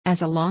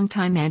As a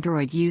longtime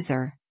Android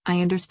user, I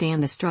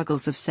understand the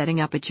struggles of setting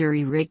up a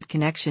jury-rigged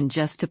connection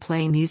just to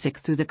play music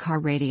through the car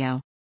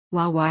radio.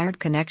 While wired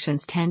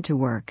connections tend to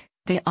work,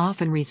 they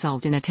often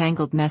result in a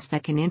tangled mess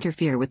that can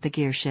interfere with the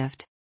gear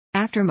shift.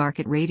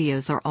 Aftermarket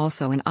radios are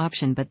also an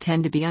option but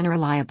tend to be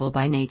unreliable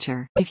by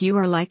nature. If you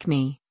are like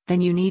me,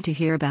 then you need to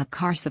hear about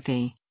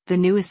Carsify, the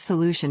newest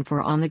solution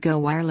for on-the-go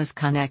wireless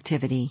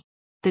connectivity.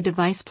 The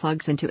device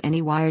plugs into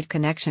any wired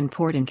connection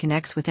port and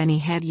connects with any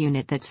head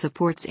unit that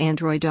supports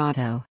Android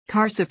Auto.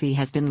 Carsify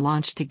has been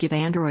launched to give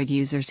Android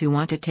users who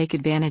want to take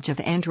advantage of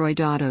Android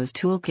Auto's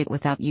toolkit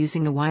without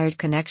using a wired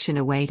connection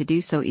a way to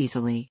do so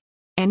easily.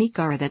 Any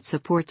car that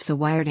supports a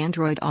wired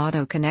Android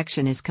Auto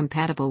connection is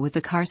compatible with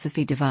the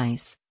Carsify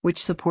device,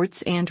 which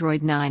supports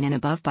Android 9 and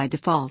above by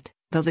default,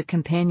 though the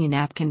companion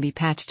app can be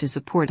patched to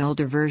support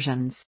older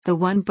versions. The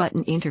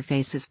one-button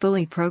interface is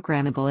fully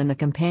programmable in the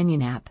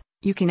companion app.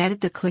 You can edit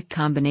the click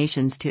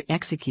combinations to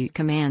execute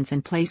commands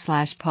and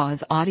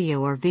play/pause audio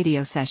or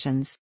video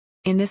sessions.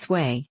 In this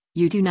way,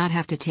 you do not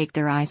have to take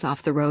their eyes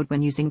off the road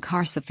when using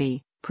Carsify,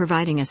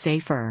 providing a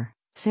safer,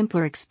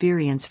 simpler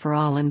experience for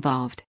all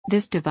involved.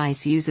 This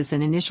device uses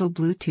an initial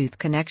Bluetooth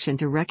connection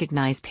to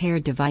recognize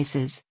paired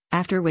devices,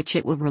 after which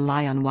it will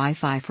rely on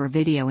Wi-Fi for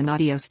video and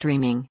audio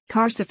streaming.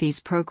 Carsify's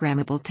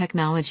programmable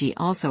technology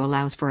also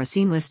allows for a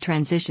seamless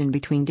transition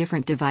between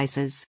different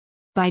devices.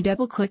 By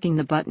double-clicking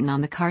the button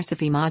on the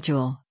Carsify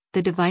module,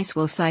 the device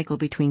will cycle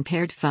between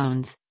paired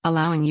phones,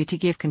 allowing you to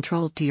give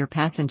control to your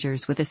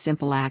passengers with a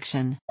simple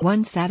action.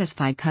 One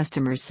satisfied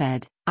customer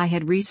said, "I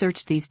had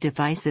researched these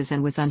devices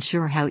and was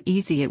unsure how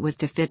easy it was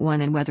to fit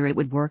one and whether it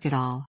would work at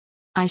all.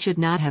 I should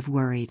not have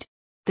worried.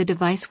 The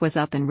device was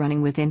up and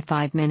running within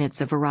 5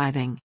 minutes of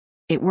arriving.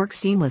 It works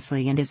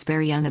seamlessly and is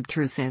very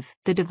unobtrusive."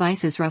 The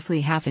device is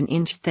roughly half an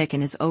inch thick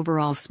and is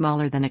overall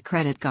smaller than a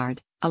credit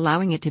card,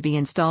 allowing it to be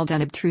installed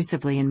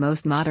unobtrusively in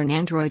most modern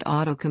Android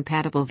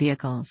Auto-compatible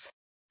vehicles.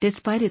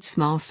 Despite its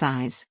small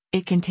size,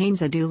 it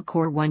contains a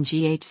dual-core 1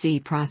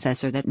 GHz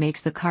processor that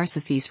makes the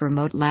Carsify's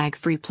remote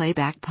lag-free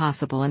playback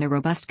possible and a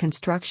robust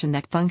construction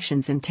that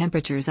functions in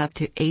temperatures up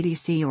to 80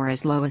 C or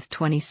as low as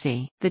 20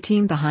 C. The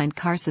team behind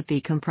Carsify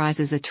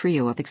comprises a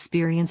trio of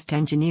experienced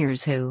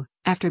engineers who,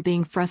 after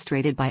being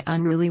frustrated by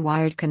unruly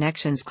wired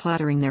connections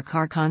cluttering their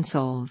car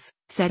consoles,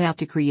 set out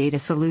to create a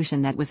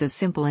solution that was as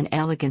simple and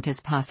elegant as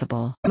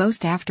possible.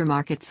 Most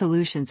aftermarket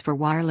solutions for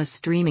wireless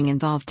streaming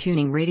involve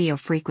tuning radio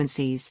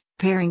frequencies,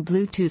 pairing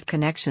Bluetooth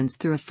connections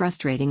through a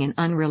frustrating and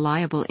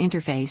unreliable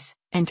interface,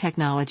 and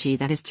technology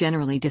that is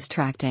generally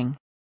distracting.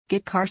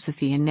 Get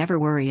Carsify and never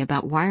worry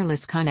about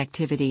wireless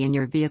connectivity in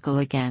your vehicle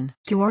again.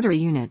 To order a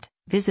unit,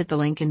 visit the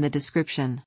link in the description.